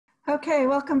Okay,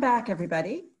 welcome back,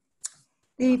 everybody.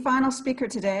 The final speaker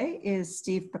today is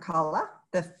Steve Pacala,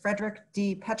 the Frederick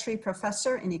D. Petrie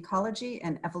Professor in Ecology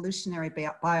and Evolutionary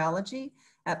Biology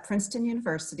at Princeton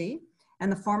University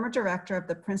and the former director of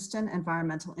the Princeton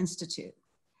Environmental Institute.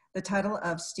 The title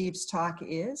of Steve's talk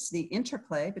is The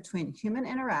Interplay Between Human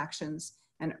Interactions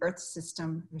and Earth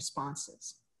System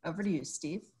Responses. Over to you,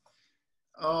 Steve.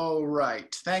 All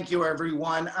right, thank you,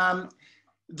 everyone.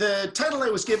 The title I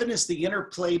was given is The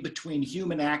Interplay Between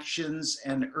Human Actions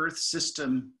and Earth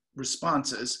System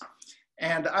Responses.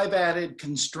 And I've added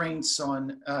constraints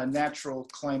on natural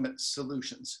climate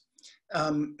solutions.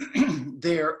 I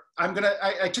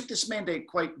took this mandate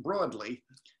quite broadly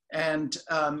and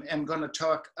am going to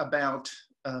talk about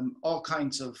all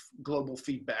kinds of global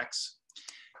feedbacks.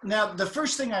 Now, the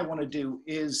first thing I want to do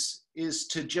is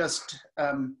to just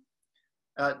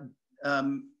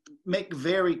make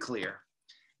very clear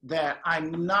that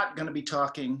I'm not going to be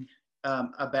talking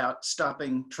about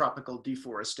stopping tropical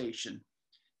deforestation,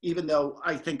 even though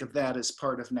I think of that as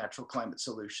part of natural climate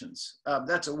solutions.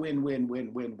 That's a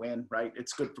win-win-win-win-win, right?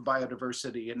 It's good for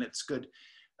biodiversity and it's good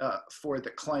for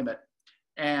the climate.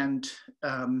 And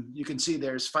you can see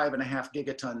there's 5.5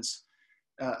 gigatons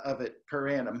of it per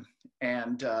annum,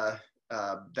 and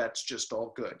that's just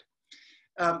all good.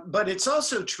 But it's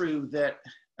also true that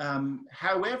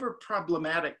however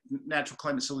problematic natural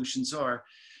climate solutions are,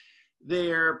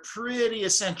 they're pretty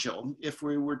essential if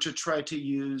we were to try to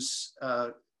use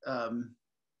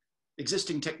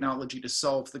existing technology to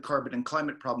solve the carbon and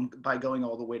climate problem by going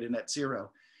all the way to net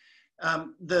zero.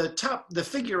 The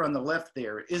figure on the left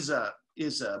there is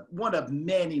one of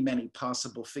many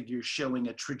possible figures showing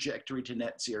a trajectory to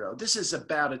net zero. This is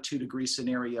about a 2-degree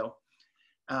scenario,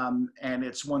 and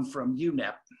it's one from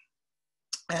UNEP.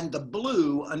 And the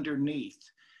blue underneath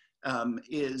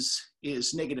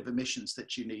is negative emissions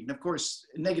that you need. And of course,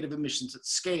 negative emissions at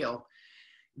scale,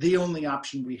 the only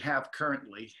option we have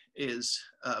currently is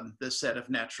the set of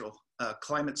natural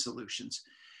climate solutions.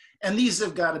 And these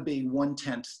have got to be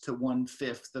 1/10 to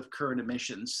 1/5 of current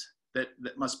emissions that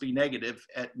must be negative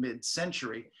at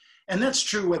mid-century. And that's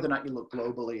true whether or not you look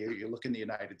globally or you look in the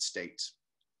United States.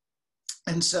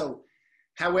 And so,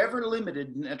 however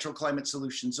limited natural climate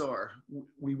solutions are,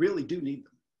 we really do need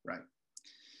them, right?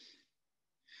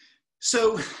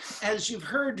 So, as you've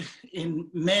heard in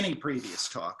many previous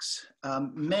talks,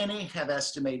 many have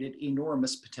estimated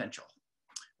enormous potential.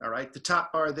 All right, the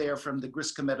top bar there from the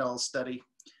Griscom et al. Study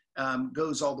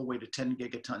goes all the way to 10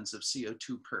 gigatons of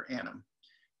CO2 per annum.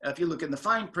 If you look in the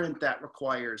fine print, that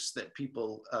requires that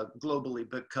people globally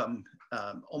become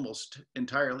almost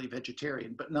entirely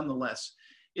vegetarian, but nonetheless,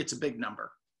 it's a big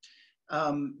number.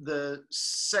 The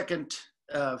second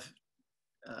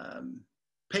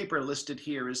paper listed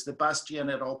here is the Bastien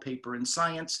et al. Paper in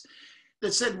Science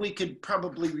that said we could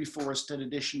probably reforest an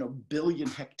additional 1 billion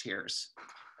hectares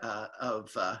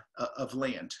of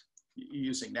land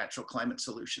using natural climate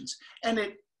solutions. And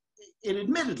it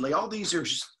admittedly, all these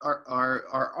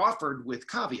are offered with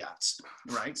caveats,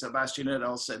 right? So Bastien et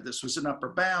al. Said this was an upper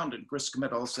bound, and Griscom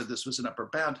et al. Said this was an upper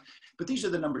bound, but these are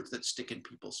the numbers that stick in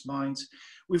people's minds.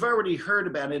 We've already heard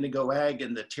about Indigo Ag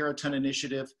and the Teraton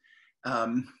Initiative.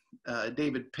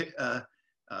 David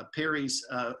Perry's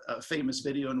famous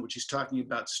video in which he's talking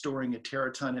about storing a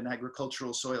teraton in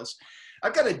agricultural soils.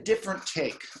 I've got a different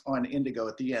take on indigo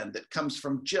at the end that comes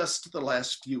from just the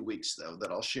last few weeks, though,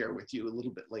 that I'll share with you a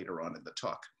little bit later on in the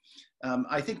talk.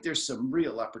 I think there's some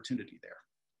real opportunity there.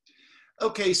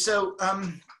 Okay, so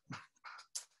I'm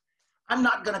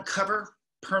not going to cover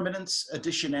permanence,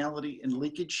 additionality, and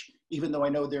leakage, even though I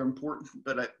know they're important,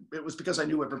 but it was because I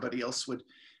knew everybody else would,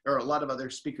 or a lot of other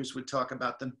speakers would talk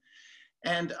about them.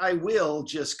 And I will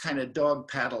just kind of dog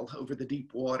paddle over the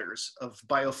deep waters of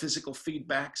biophysical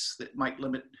feedbacks that might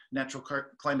limit natural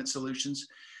climate solutions,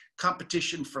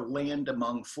 competition for land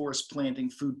among forest planting,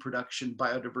 food production,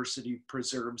 biodiversity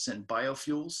preserves, and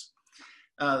biofuels,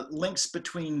 links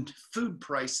between food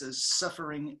prices,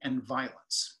 suffering, and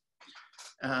violence,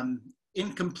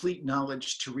 incomplete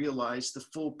knowledge to realize the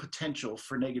full potential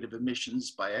for negative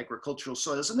emissions by agricultural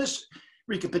soils. And this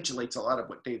recapitulates a lot of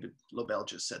what David Lobel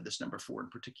just said, this number 4 in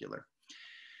particular.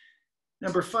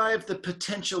 Number 5, the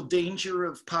potential danger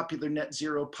of popular net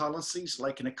zero policies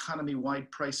like an economy-wide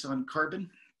price on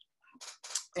carbon,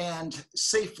 and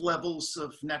safe levels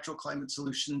of natural climate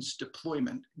solutions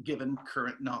deployment given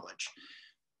current knowledge.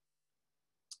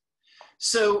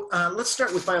 So let's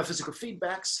start with biophysical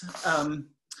feedbacks.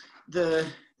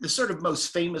 The sort of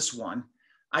most famous one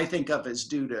I think of as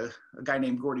due to a guy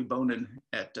named Gordy Bonin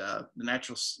at the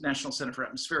National Center for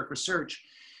Atmospheric Research.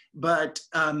 but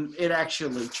it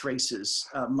actually traces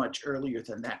much earlier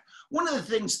than that. One of the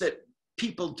things that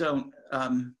people don't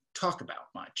talk about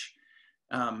much,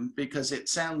 because it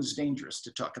sounds dangerous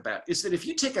to talk about, is that if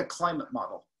you take a climate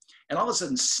model and all of a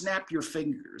sudden snap your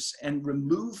fingers and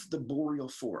remove the boreal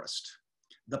forest,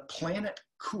 the planet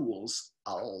cools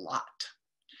a lot.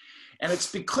 And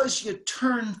it's because you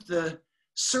turn the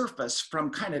surface from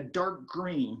kind of dark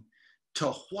green to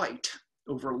white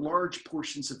over large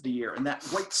portions of the year. And that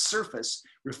white surface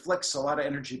reflects a lot of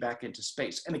energy back into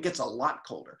space. And it gets a lot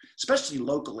colder, especially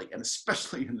locally and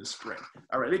especially in the spring.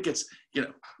 All right, it gets,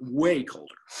 way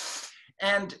colder.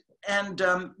 And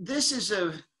this is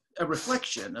a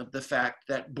reflection of the fact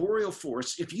that boreal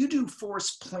forests, if you do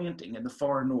forest planting in the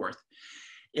far north,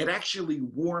 it actually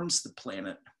warms the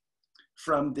planet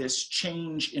from this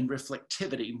change in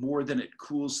reflectivity more than it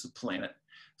cools the planet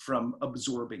from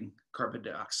absorbing carbon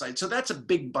dioxide. So that's a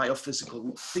big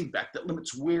biophysical feedback that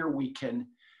limits where we can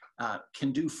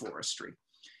do forestry.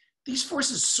 These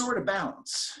forces sort of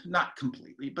balance, not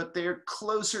completely, but they're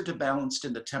closer to balanced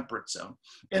in the temperate zone.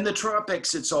 In the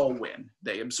tropics, it's all wind.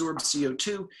 They absorb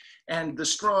CO2, and the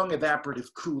strong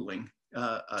evaporative cooling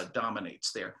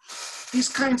dominates there. These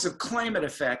kinds of climate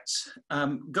effects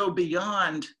go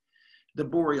beyond the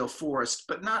boreal forest,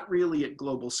 but not really at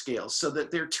global scales, so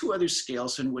that there are two other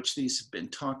scales in which these have been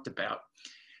talked about.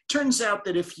 Turns out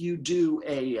that if you do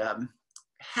a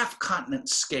half-continent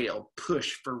scale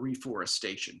push for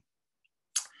reforestation,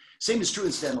 same is true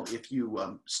incidentally if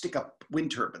you stick up wind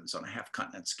turbines on a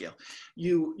half-continent scale,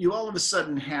 you all of a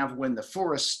sudden have, when the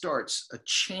forest starts, a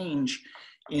change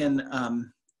in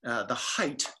the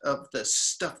height of the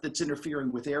stuff that's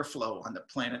interfering with airflow on the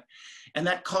planet. And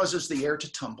that causes the air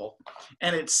to tumble.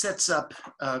 And it sets up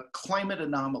climate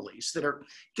anomalies that are,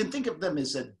 you can think of them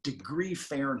as a degree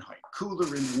Fahrenheit,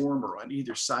 cooler and warmer on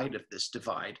either side of this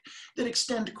divide, that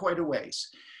extend quite a ways.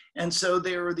 And so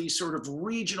there are these sort of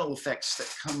regional effects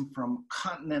that come from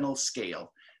continental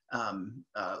scale,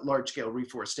 large scale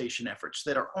reforestation efforts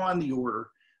that are on the order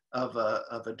of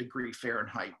a degree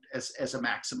Fahrenheit as a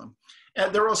maximum.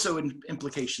 There are also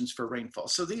implications for rainfall.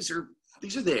 So these are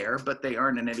there, but they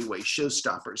aren't in any way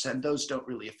showstoppers, and those don't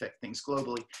really affect things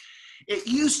globally. It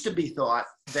used to be thought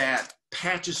that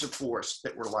patches of forest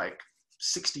that were like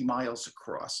 60 miles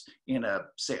across in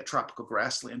say a tropical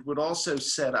grassland would also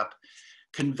set up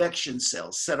convection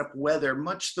cells, set up weather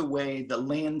much the way the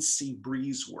land-sea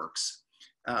breeze works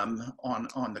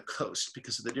on the coast,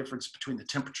 because of the difference between the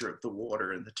temperature of the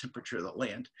water and the temperature of the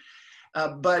land.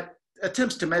 But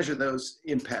attempts to measure those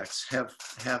impacts have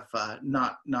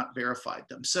not verified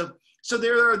them. So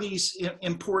there are these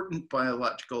important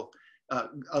biological,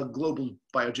 global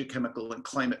biogeochemical and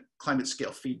climate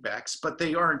scale feedbacks, but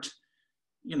they aren't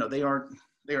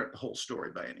the whole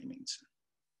story by any means.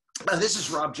 This is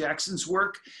Rob Jackson's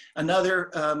work. Another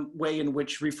way in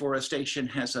which reforestation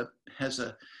has a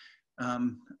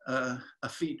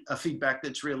feedback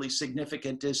that's really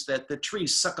significant is that the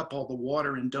trees suck up all the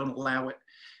water and don't allow it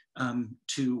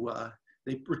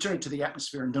they return it to the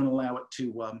atmosphere and don't allow it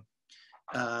to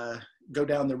go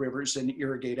down the rivers and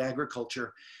irrigate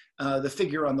agriculture. The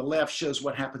figure on the left shows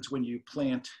what happens when you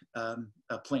plant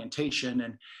a plantation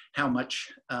and how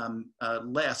much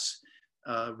less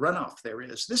runoff there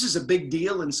is. This is a big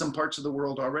deal in some parts of the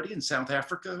world already. In South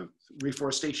Africa,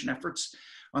 reforestation efforts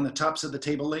on the tops of the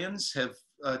tablelands have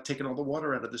taken all the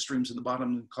water out of the streams in the bottom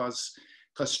and caused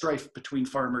strife between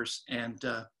farmers and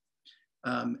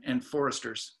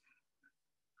foresters.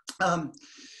 A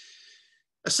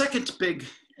second big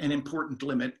and important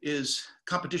limit is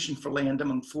competition for land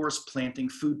among forest planting,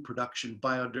 food production,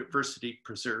 biodiversity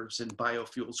preserves, and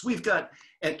biofuels. We've got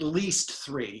at least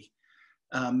three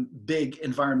big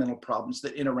environmental problems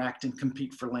that interact and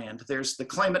compete for land. There's the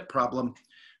climate problem,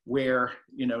 where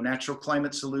natural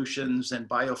climate solutions and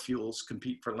biofuels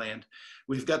compete for land.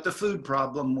 We've got the food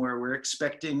problem, where we're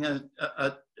expecting a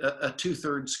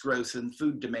 2/3 growth in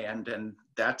food demand, and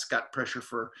that's got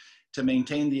pressure to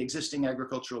maintain the existing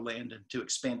agricultural land and to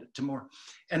expand it to more.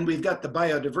 And we've got the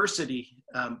biodiversity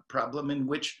problem, in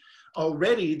which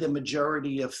already the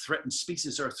majority of threatened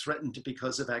species are threatened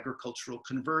because of agricultural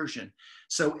conversion.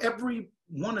 So every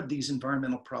one of these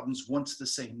environmental problems wants the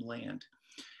same land.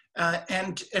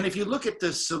 And if you look at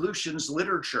the solutions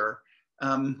literature,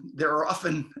 there are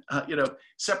often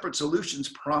separate solutions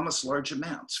promise large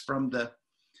amounts. From the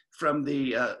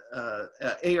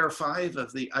AR5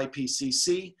 of the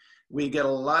IPCC, we get a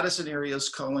lot of scenarios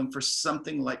calling for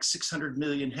something like 600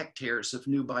 million hectares of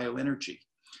new bioenergy.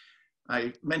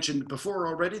 I mentioned before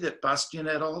already that Bastien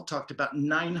et al. Talked about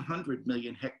 900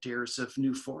 million hectares of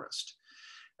new forest.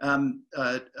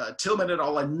 Tillman et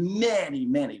al. And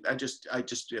many, I just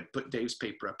put Dave's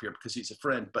paper up here because he's a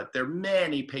friend, but there are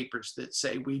many papers that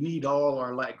say we need all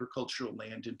our agricultural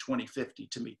land in 2050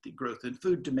 to meet the growth in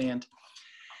food demand.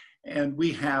 And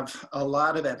we have a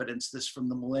lot of evidence, this from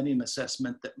the Millennium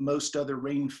Assessment, that most other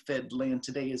rain-fed land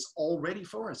today is already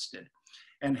forested.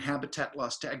 And habitat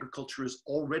loss to agriculture is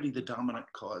already the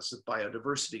dominant cause of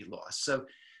biodiversity loss. So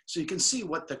you can see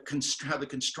what how the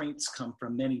constraints come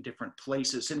from many different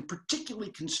places, and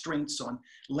particularly constraints on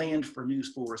land for new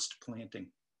forest planting.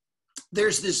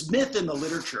 There's this myth in the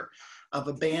literature of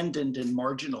abandoned and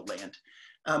marginal land.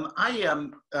 I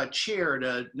chaired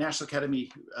a National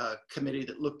Academy committee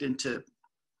that looked into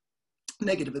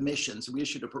negative emissions. We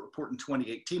issued a report in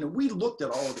 2018, and we looked at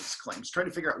all of these claims, trying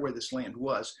to figure out where this land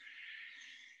was.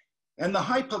 And the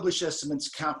high published estimates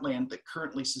count land that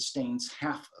currently sustains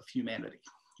half of humanity.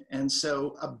 And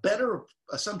so a better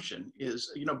assumption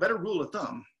is, better rule of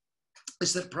thumb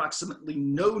is that approximately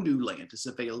no new land is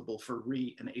available for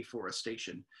and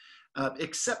afforestation,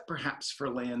 except perhaps for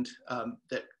land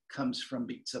that comes from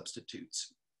meat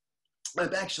substitutes. I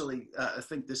actually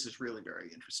think this is really very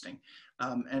interesting,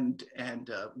 and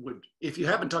would, if you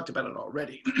haven't talked about it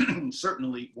already,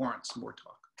 certainly warrants more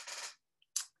talk.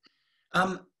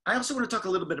 I also want to talk a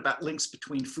little bit about links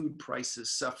between food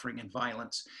prices, suffering, and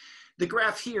violence. The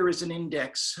graph here is an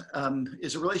index,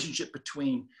 is a relationship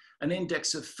between an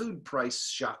index of food price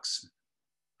shocks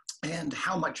and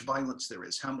how much violence there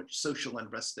is, how much social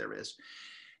unrest there is.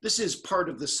 This is part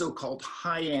of the so-called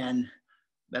high-N,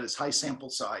 that is high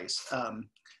sample size,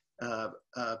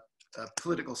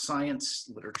 political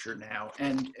science literature now,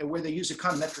 and where they use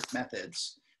econometric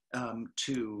methods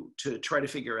to try to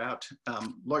figure out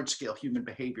large-scale human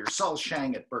behavior. Sol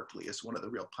Shang at Berkeley is one of the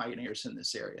real pioneers in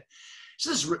this area. So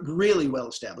this is really well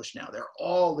established now. There are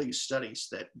all these studies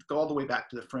that go all the way back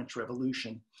to the French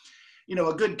Revolution.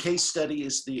 A good case study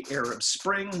is the Arab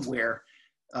Spring, where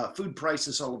food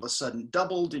prices all of a sudden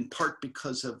doubled, in part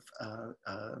because of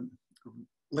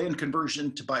land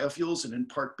conversion to biofuels, and in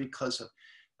part because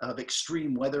of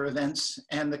extreme weather events.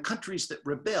 And the countries that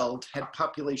rebelled had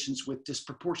populations with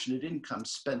disproportionate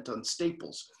incomes spent on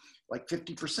staples, like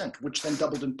 50%, which then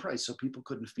doubled in price, so people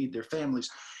couldn't feed their families.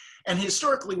 And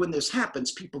historically, when this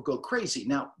happens, people go crazy.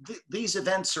 Now, these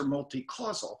events are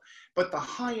multi-causal, but the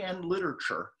high-end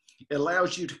literature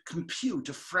allows you to compute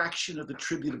a fraction of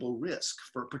attributable risk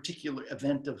for a particular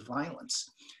event of violence.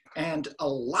 And a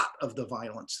lot of the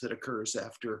violence that occurs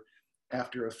after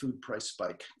a food price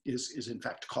spike is in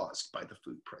fact caused by the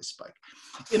food price spike.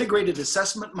 Integrated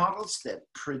assessment models that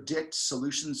predict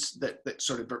solutions that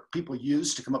sort of people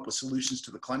use to come up with solutions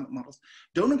to the climate models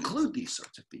don't include these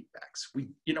sorts of feedbacks.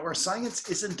 Our science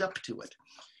isn't up to it.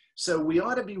 So we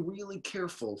ought to be really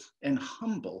careful and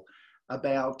humble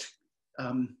about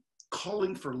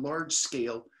calling for large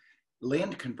scale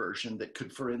land conversion that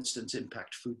could, for instance,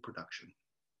 impact food production.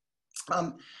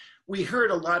 We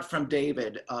heard a lot from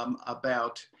David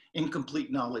about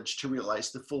incomplete knowledge to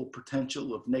realize the full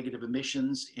potential of negative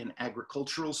emissions in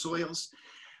agricultural soils.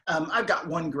 I've got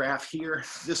one graph here.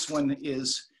 This one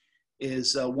is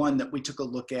one that we took a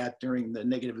look at during the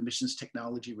negative emissions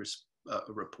technology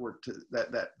report to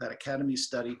that Academy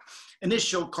study.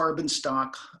 Initial carbon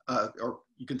stock, or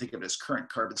you can think of it as current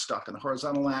carbon stock on the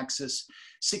horizontal axis,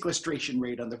 sequestration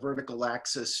rate on the vertical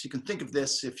axis. You can think of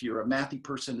this, if you're a mathy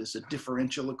person, as a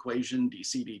differential equation,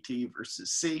 dc dt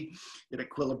versus c. It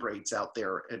equilibrates out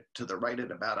there to the right at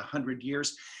about 100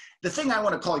 years. The thing I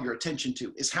want to call your attention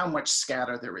to is how much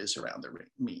scatter there is around the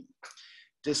mean.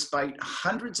 Despite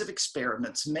hundreds of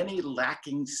experiments, many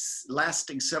lasting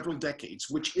several decades,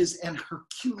 which is an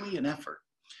Herculean effort,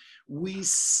 we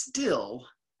still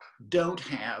don't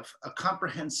have a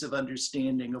comprehensive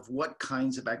understanding of what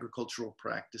kinds of agricultural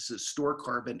practices store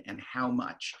carbon and how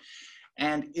much.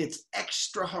 And it's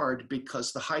extra hard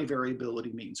because the high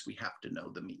variability means we have to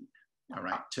know the mean, all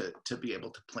right, to be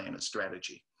able to plan a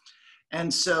strategy.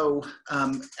 And so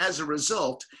as a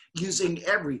result, using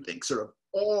everything sort of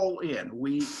all in,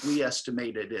 we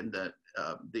estimated in the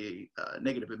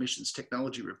negative emissions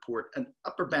technology report an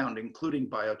upper bound, including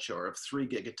biochar, of 3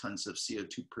 gigatons of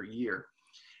CO2 per year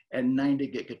and 90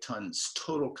 gigatons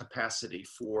total capacity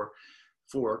for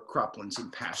croplands and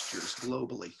pastures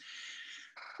globally.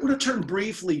 I want to turn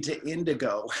briefly to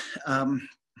indigo.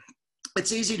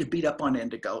 It's easy to beat up on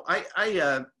indigo.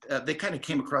 They kind of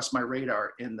came across my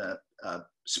radar in the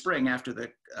spring after the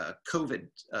COVID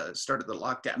started the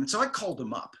lockdown. And so I called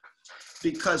them up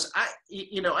because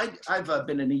I've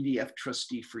been an EDF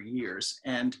trustee for years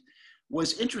and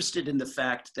was interested in the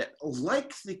fact that,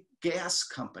 like the gas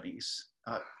companies,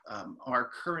 are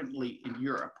currently in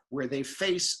Europe, where they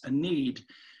face a need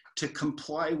to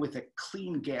comply with a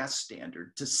clean gas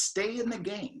standard to stay in the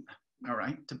game, all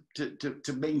right,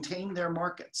 to maintain their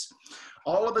markets.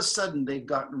 All of a sudden, they've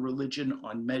gotten religion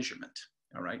on measurement,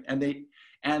 all right, and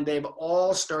they've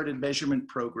all started measurement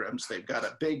programs. They've got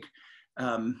a big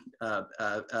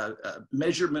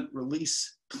measurement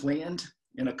release planned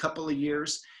in a couple of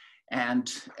years.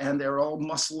 And they're all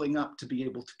muscling up to be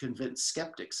able to convince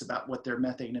skeptics about what their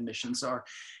methane emissions are.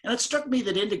 And it struck me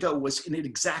that Indigo was in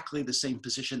exactly the same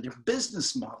position. Their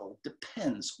business model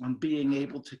depends on being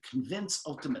able to convince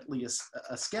ultimately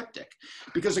a skeptic,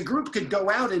 because a group could go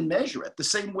out and measure it the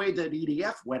same way that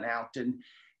EDF went out and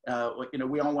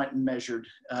we all went and measured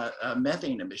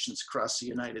methane emissions across the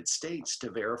United States to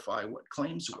verify what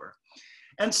claims were.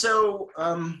 And so,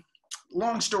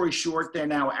 long story short, they're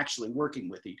now actually working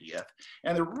with EDF,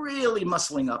 and they're really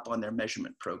muscling up on their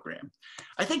measurement program.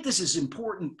 I think this is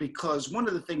important because one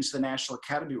of the things the National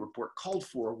Academy report called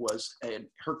for was a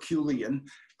Herculean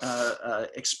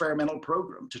experimental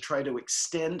program to try to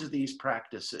extend these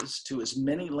practices to as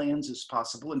many lands as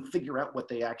possible and figure out what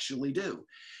they actually do.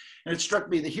 And it struck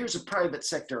me that here's a private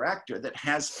sector actor that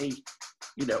has a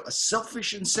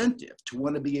selfish incentive to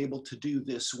want to be able to do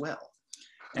this well.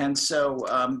 And so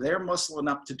they're muscling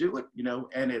up to do it,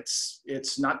 and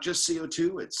it's not just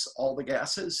CO2, it's all the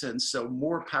gases. And so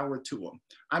more power to them.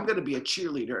 I'm going to be a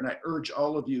cheerleader, and I urge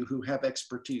all of you who have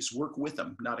expertise, work with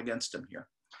them, not against them here.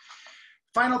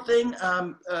 Final thing,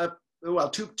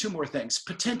 two more things.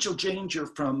 Potential danger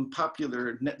from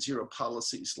popular net zero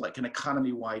policies, like an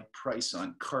economy-wide price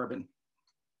on carbon.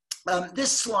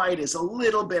 This slide is a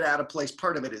little bit out of place.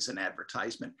 Part of it is an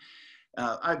advertisement.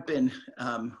 I've been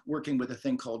working with a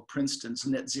thing called Princeton's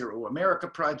Net Zero America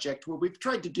project, where we've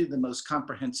tried to do the most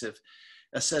comprehensive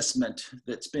assessment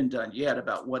that's been done yet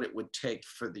about what it would take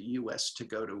for the US to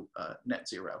go to net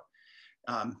zero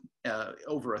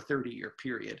over a 30-year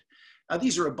period.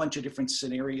 These are a bunch of different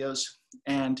scenarios.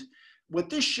 And what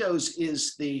this shows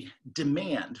is the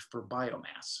demand for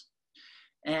biomass.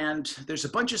 And there's a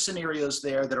bunch of scenarios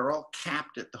there that are all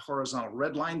capped at the horizontal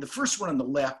red line. The first one on the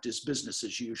left is business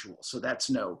as usual. So that's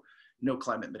no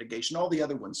climate mitigation. All the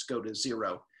other ones go to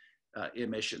zero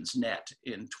emissions net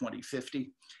in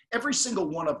 2050. Every single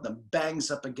one of them bangs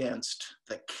up against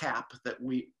the cap that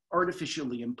we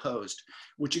artificially imposed,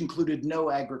 which included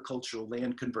no agricultural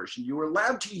land conversion. You were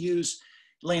allowed to use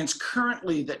lands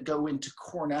currently that go into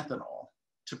corn ethanol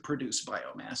to produce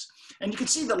biomass. And you can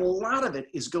see that a lot of it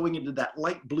is going into that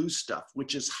light blue stuff,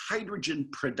 which is hydrogen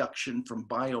production from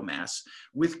biomass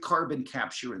with carbon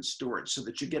capture and storage, so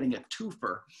that you're getting a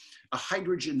twofer, a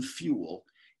hydrogen fuel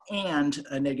and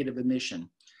a negative emission.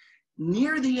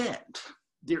 Near the end,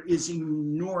 there is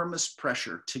enormous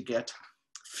pressure to get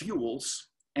fuels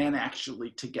and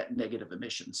actually to get negative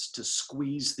emissions, to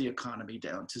squeeze the economy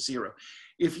down to zero.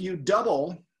 If you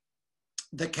double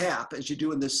the cap, as you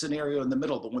do in this scenario in the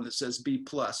middle, the one that says B+,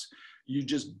 you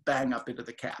just bang up into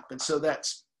the cap. And so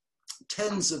that's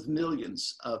tens of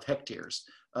millions of hectares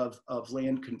of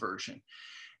land conversion.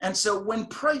 And so when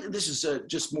this is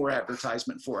just more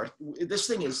advertisement for it. This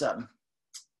thing is,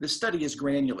 this study is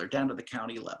granular down to the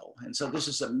county level. And so this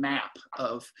is a map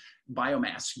of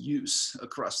biomass use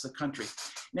across the country.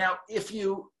 Now, if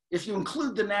you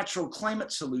include the natural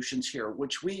climate solutions here,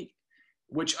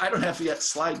 which I don't have yet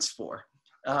slides for,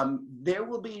 there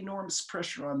will be enormous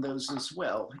pressure on those as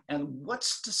well. And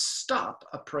what's to stop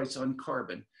a price on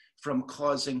carbon from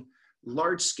causing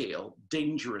large-scale,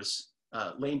 dangerous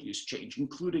land use change,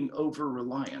 including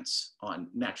over-reliance on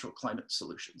natural climate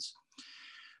solutions?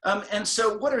 And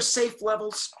so what are safe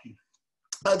levels?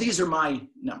 These are my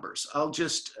numbers. I'll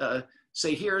just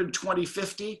say here in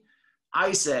 2050,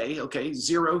 I say, okay,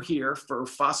 0 here for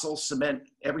fossil, cement,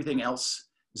 everything else,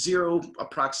 0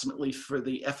 approximately for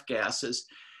the F gases.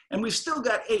 And we've still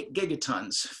got 8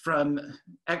 gigatons from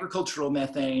agricultural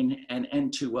methane and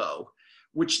N2O,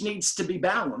 which needs to be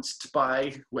balanced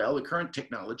by, well, the current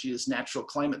technology is natural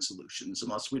climate solutions,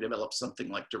 unless we develop something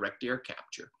like direct air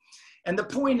capture. And the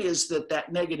point is that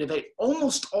that -8,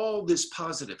 almost all this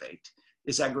 +8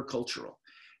 is agricultural.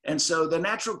 And so the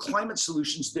natural climate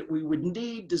solutions that we would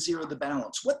need to zero the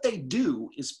balance, what they do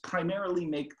is primarily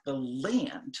make the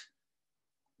land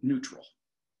neutral,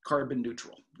 carbon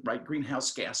neutral, right?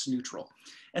 Greenhouse gas neutral.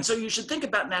 And so you should think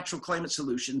about natural climate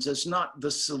solutions as not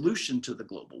the solution to the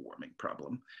global warming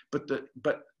problem, but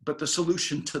the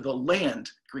solution to the land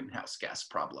greenhouse gas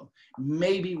problem.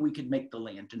 Maybe we could make the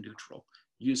land neutral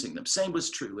using them. Same was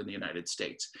true in the United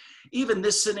States. Even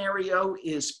this scenario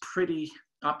is pretty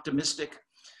optimistic.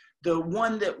 The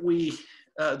one that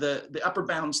the upper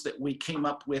bounds that we came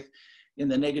up with in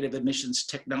the Negative Emissions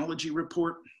Technology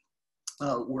Report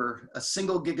were a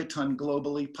single gigaton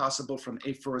globally, possible from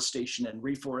afforestation and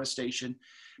reforestation,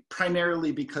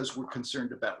 primarily because we're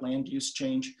concerned about land use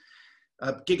change.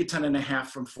 A gigaton and a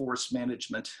half from forest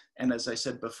management. And as I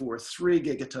said before, 3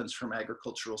 gigatons from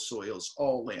agricultural soils,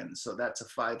 all in. So that's a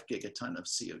 5 gigaton of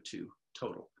CO2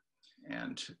 total.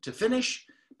 And to finish,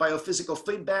 biophysical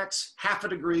feedbacks, 0.5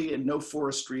 degree and no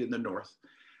forestry in the north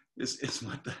is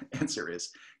what the answer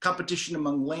is. Competition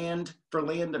among land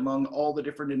among all the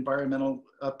different environmental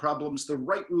problems. The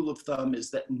right rule of thumb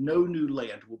is that no new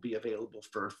land will be available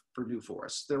for new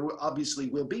forests. There will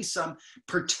obviously be some,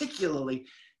 particularly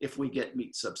if we get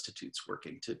meat substitutes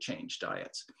working to change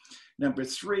diets. Number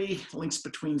 3, links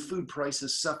between food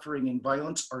prices, suffering, and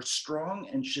violence are strong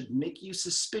and should make you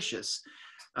suspicious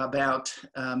about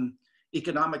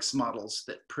economics models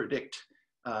that predict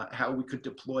how we could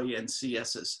deploy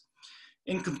NCSs.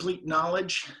 Incomplete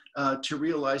knowledge to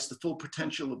realize the full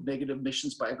potential of negative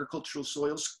emissions by agricultural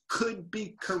soils could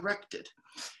be corrected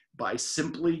by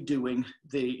simply doing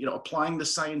applying the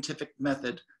scientific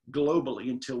method globally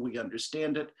until we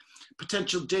understand it.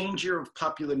 Potential danger of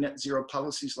popular net zero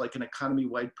policies like an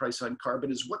economy-wide price on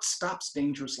carbon is what stops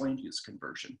dangerous land use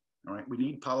conversion. All right, we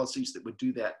need policies that would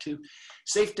do that too.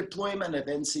 Safe deployment of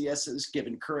NCSs,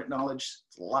 given current knowledge,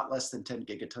 is a lot less than 10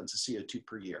 gigatons of CO2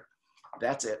 per year.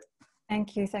 That's it.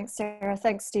 Thank you. Thanks, Sarah.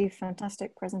 Thanks, Steve.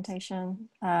 Fantastic presentation.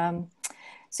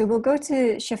 So we'll go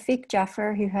to Shafiq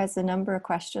Jaffer, who has a number of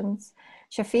questions.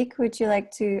 Shafiq, would you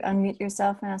like to unmute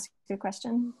yourself and ask your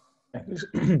question?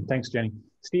 Thanks, Jenny.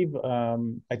 Steve,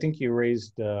 I think you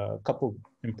raised a couple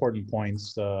important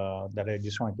points that I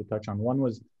just wanted to touch on. One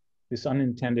was this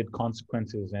unintended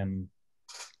consequences and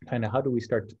kind of how do we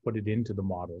start to put it into the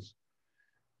models?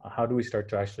 How do we start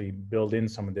to actually build in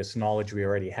some of this knowledge we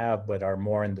already have, but are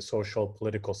more in the social,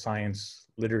 political science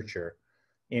literature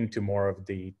into more of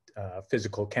the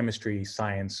physical chemistry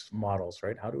science models,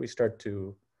 right? How do we start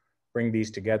to bring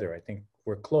these together? I think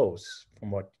we're close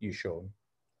from what you showed.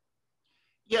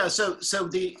 Yeah, so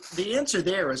the answer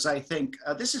there is, I think,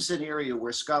 this is an area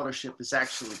where scholarship is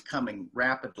actually coming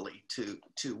rapidly to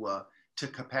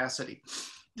capacity.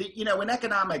 In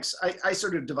economics, I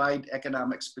sort of divide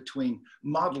economics between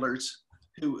modelers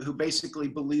who basically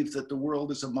believe that the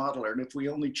world is a modeler, and if we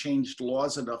only changed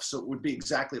laws enough so it would be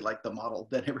exactly like the model,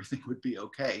 then everything would be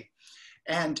okay.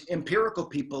 And empirical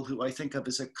people who I think of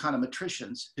as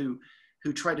econometricians who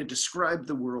try to describe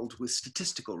the world with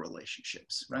statistical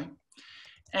relationships, right?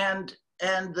 And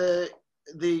the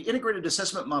integrated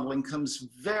assessment modeling comes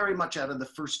very much out of the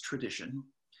first tradition.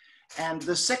 And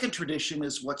the second tradition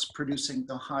is what's producing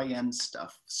the high-end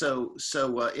stuff. So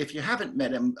if you haven't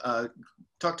met him,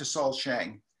 talk to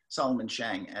Solomon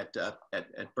Shang at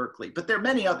Berkeley. But there are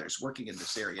many others working in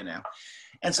this area now.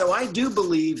 And so I do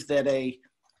believe that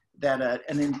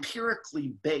an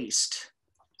empirically based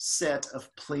set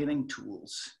of planning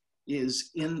tools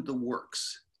is in the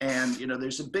works. And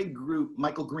there's a big group,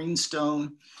 Michael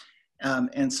Greenstone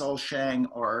and Sol Shang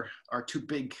are 2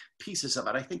 big pieces of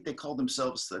it. I think they call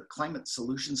themselves the Climate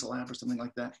Solutions Lab or something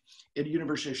like that at the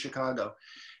University of Chicago.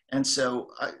 And so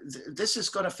this is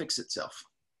going to fix itself.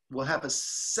 We'll have a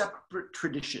separate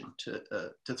tradition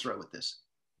to throw at this.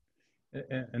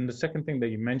 And the second thing that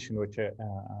you mentioned, which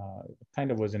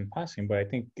kind of was in passing, but I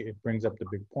think it brings up the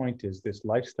big point, is this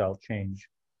lifestyle change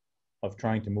of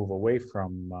trying to move away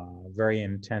from very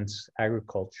intense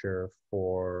agriculture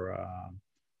for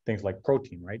things like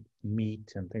protein, right?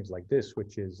 Meat and things like this,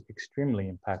 which is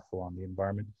extremely impactful on the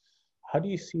environment. How do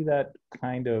you see that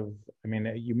kind of, I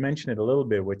mean, you mentioned it a little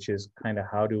bit, which is kind of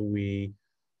how do we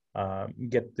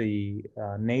get the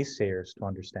naysayers to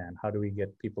understand? How do we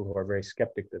get people who are very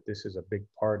skeptic that this is a big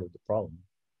part of the problem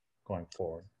going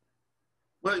forward?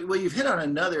 Well, you've hit on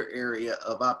another area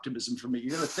of optimism for me.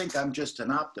 You're going to think I'm just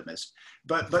an optimist,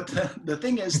 but the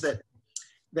thing is that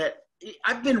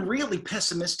I've been really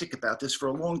pessimistic about this for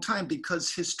a long time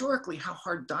because historically how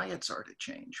hard diets are to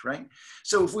change, right?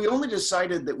 So if we only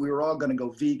decided that we were all going to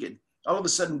go vegan, all of a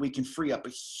sudden we can free up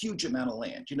a huge amount of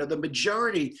land. The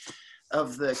majority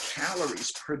of the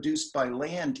calories produced by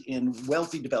land in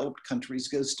wealthy developed countries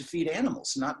goes to feed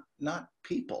animals, not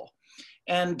people.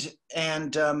 And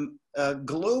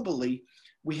globally,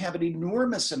 we have an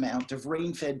enormous amount of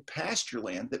rain-fed pasture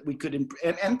land that we could,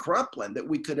 and cropland that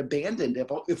we could abandon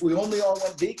if we only all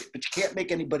went vegan, but you can't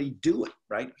make anybody do it,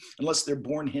 right? Unless they're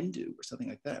born Hindu or something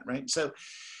like that, right? So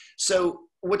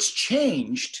what's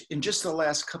changed in just the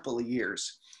last couple of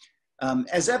years,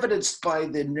 as evidenced by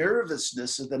the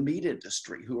nervousness of the meat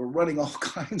industry, who are running all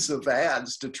kinds of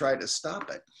ads to try to stop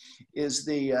it, is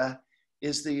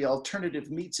the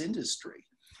alternative meats industry.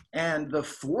 And the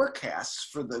forecasts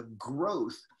for the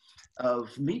growth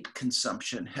of meat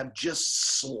consumption have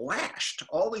just slashed.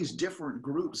 All these different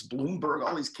groups, Bloomberg,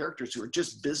 all these characters who are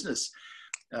just business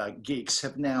geeks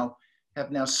have now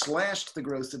slashed the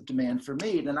growth of demand for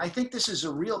meat. And I think this is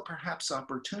a real, perhaps,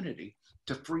 opportunity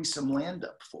to free some land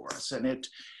up for us. And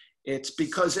it's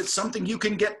because it's something you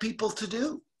can get people to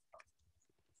do.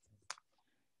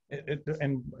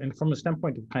 And from a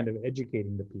standpoint of kind of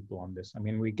educating the people on this, I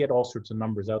mean, we get all sorts of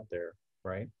numbers out there,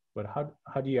 right? But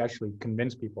how do you actually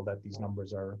convince people that these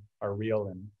numbers are real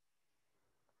and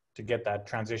to get that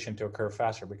transition to occur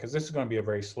faster? Because this is going to be a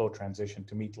very slow transition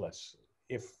to meatless,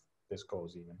 if this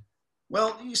goes even.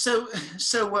 Well,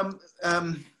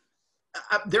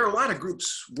 there are a lot of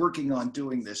groups working on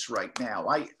doing this right now.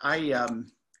 I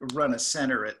run a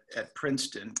center at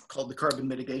Princeton called the Carbon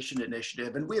Mitigation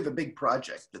Initiative, and we have a big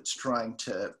project that's trying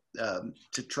to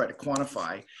try to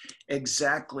quantify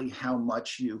exactly how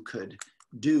much you could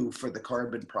do for the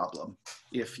carbon problem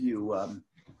if you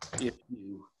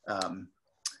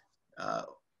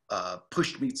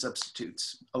pushed meat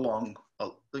substitutes along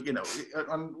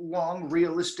on long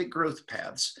realistic growth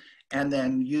paths, and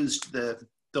then used the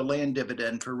land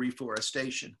dividend for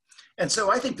reforestation. And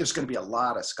so I think there's going to be a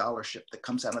lot of scholarship that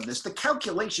comes out on this. The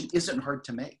calculation isn't hard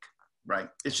to make, right?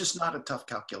 It's just not a tough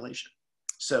calculation.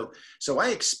 So I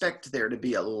expect there to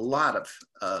be a lot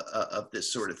of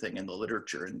this sort of thing in the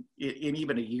literature in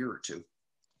even a year or two.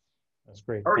 That's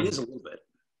great. Already is a little bit.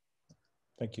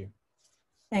 Thank you.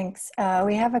 Thanks.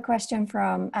 We have a question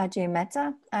from Ajay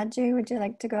Mehta. Ajay, would you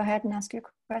like to go ahead and ask your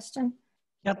question?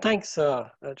 Yeah, thanks,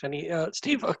 Jenny.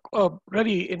 Steve, a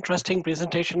really interesting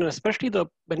presentation, especially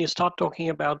when you start talking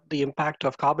about the impact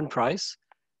of carbon price,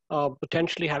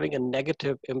 potentially having a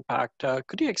negative impact.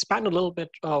 Could you expand a little bit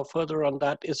further on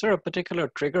that? Is there a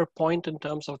particular trigger point in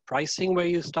terms of pricing where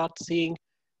you start seeing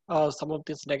some of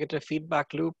this negative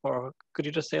feedback loop, or could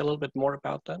you just say a little bit more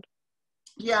about that?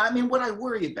 Yeah, I mean, what I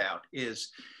worry about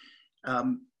is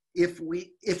if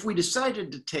we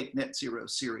decided to take net zero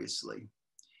seriously,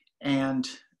 and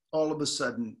all of a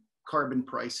sudden carbon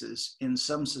prices in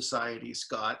some societies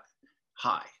got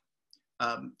high,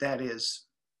 that is,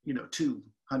 $200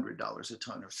 a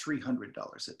ton or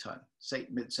 $300 a ton, say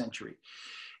mid-century,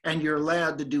 and you're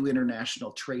allowed to do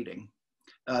international trading,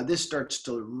 this starts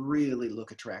to really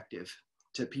look attractive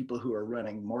to people who are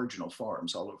running marginal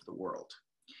farms all over the world.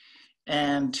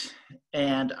 And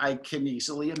I can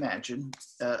easily imagine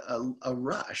a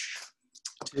rush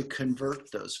to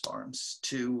convert those farms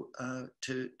to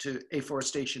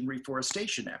afforestation,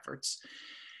 reforestation efforts,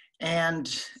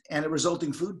 and a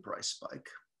resulting food price spike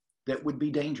that would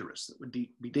be dangerous, that would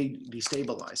be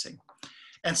destabilizing.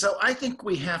 And so I think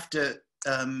we have to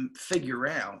figure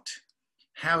out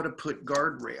how to put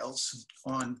guardrails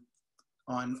on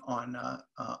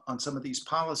some of these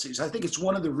policies. I think it's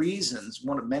one of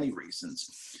many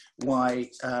reasons why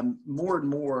more and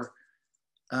more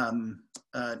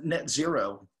net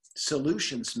zero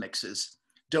solutions mixes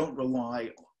don't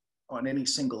rely on any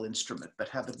single instrument, but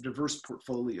have a diverse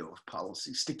portfolio of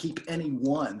policies to keep any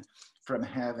one from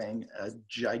having a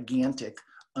gigantic,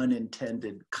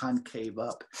 unintended, concave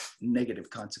up negative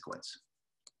consequence.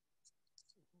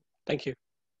 Thank you.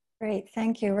 Great,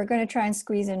 thank you. We're going to try and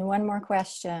squeeze in one more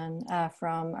question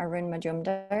from Arun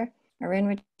Majumdar. Arun,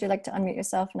 would you like to unmute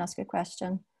yourself and ask a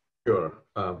question? Sure.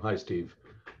 Hi, Steve.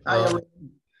 Hi, Arun.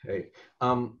 Hey.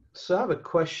 So I have a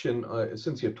question.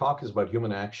 Since your talk is about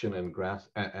human action and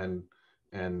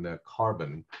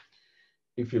carbon,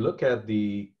 if you look at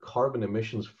the carbon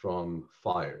emissions from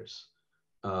fires,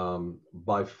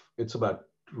 it's about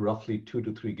roughly 2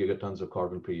 to 3 gigatons of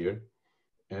carbon per year,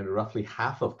 and roughly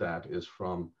half of that is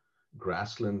from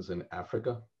grasslands in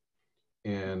Africa,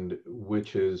 and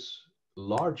which is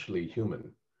largely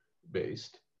human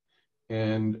based.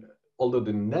 And although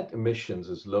the net emissions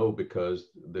is low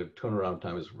because the turnaround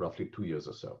time is roughly 2 years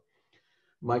or so.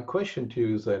 My question to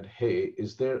you is that, hey,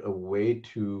 is there a way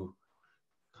to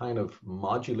kind of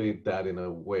modulate that in a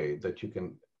way that you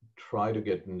can try to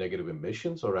get negative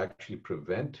emissions or actually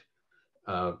prevent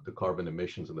the carbon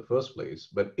emissions in the first place?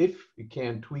 But if you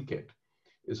can tweak it,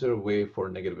 is there a way for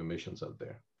negative emissions out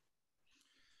there?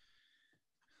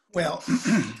 Well,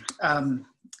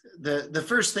 the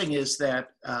first thing is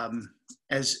that,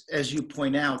 as you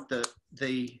point out,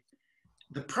 the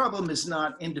problem is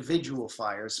not individual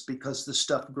fires because the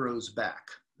stuff grows back,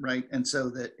 right? And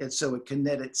so it can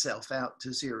net itself out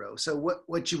to zero. So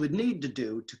what you would need to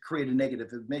do to create a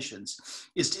negative emissions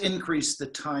is to increase the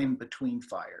time between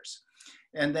fires.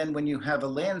 And then when you have a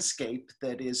landscape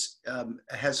that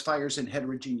has fires in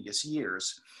heterogeneous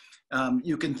years,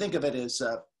 you can think of it as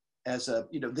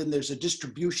then there's a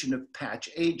distribution of patch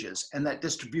ages, and that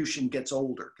distribution gets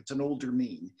older. It's an older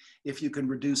mean if you can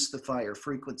reduce the fire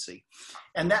frequency.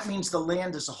 And that means the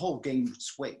land as a whole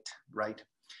gains weight, right?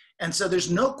 And so there's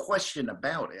no question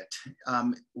about it.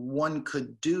 One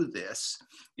could do this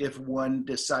if one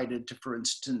decided to, for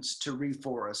instance, to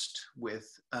reforest with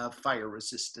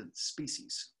fire-resistant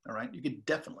species, all right? You could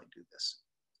definitely do this,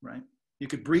 right? You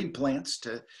could breed plants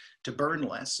to burn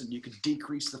less, and you could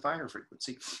decrease the fire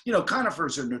frequency. You know,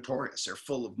 conifers are notorious. They're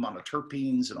full of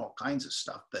monoterpenes and all kinds of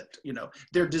stuff, but, you know,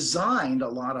 they're designed, a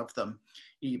lot of them,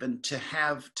 even to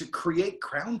create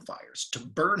crown fires, to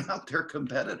burn out their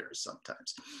competitors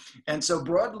sometimes. And so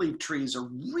broadleaf trees are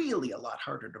really a lot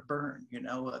harder to burn. You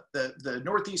know, the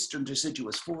northeastern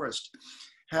deciduous forest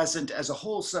hasn't as a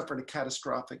whole suffered a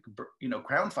catastrophic,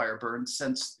 crown fire burn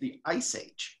since the Ice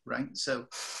Age, right? So,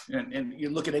 and you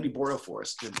look at any boreal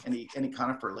forest and any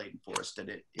conifer-laden forest, and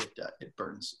it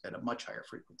burns at a much higher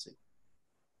frequency.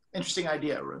 Interesting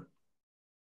idea, Arun.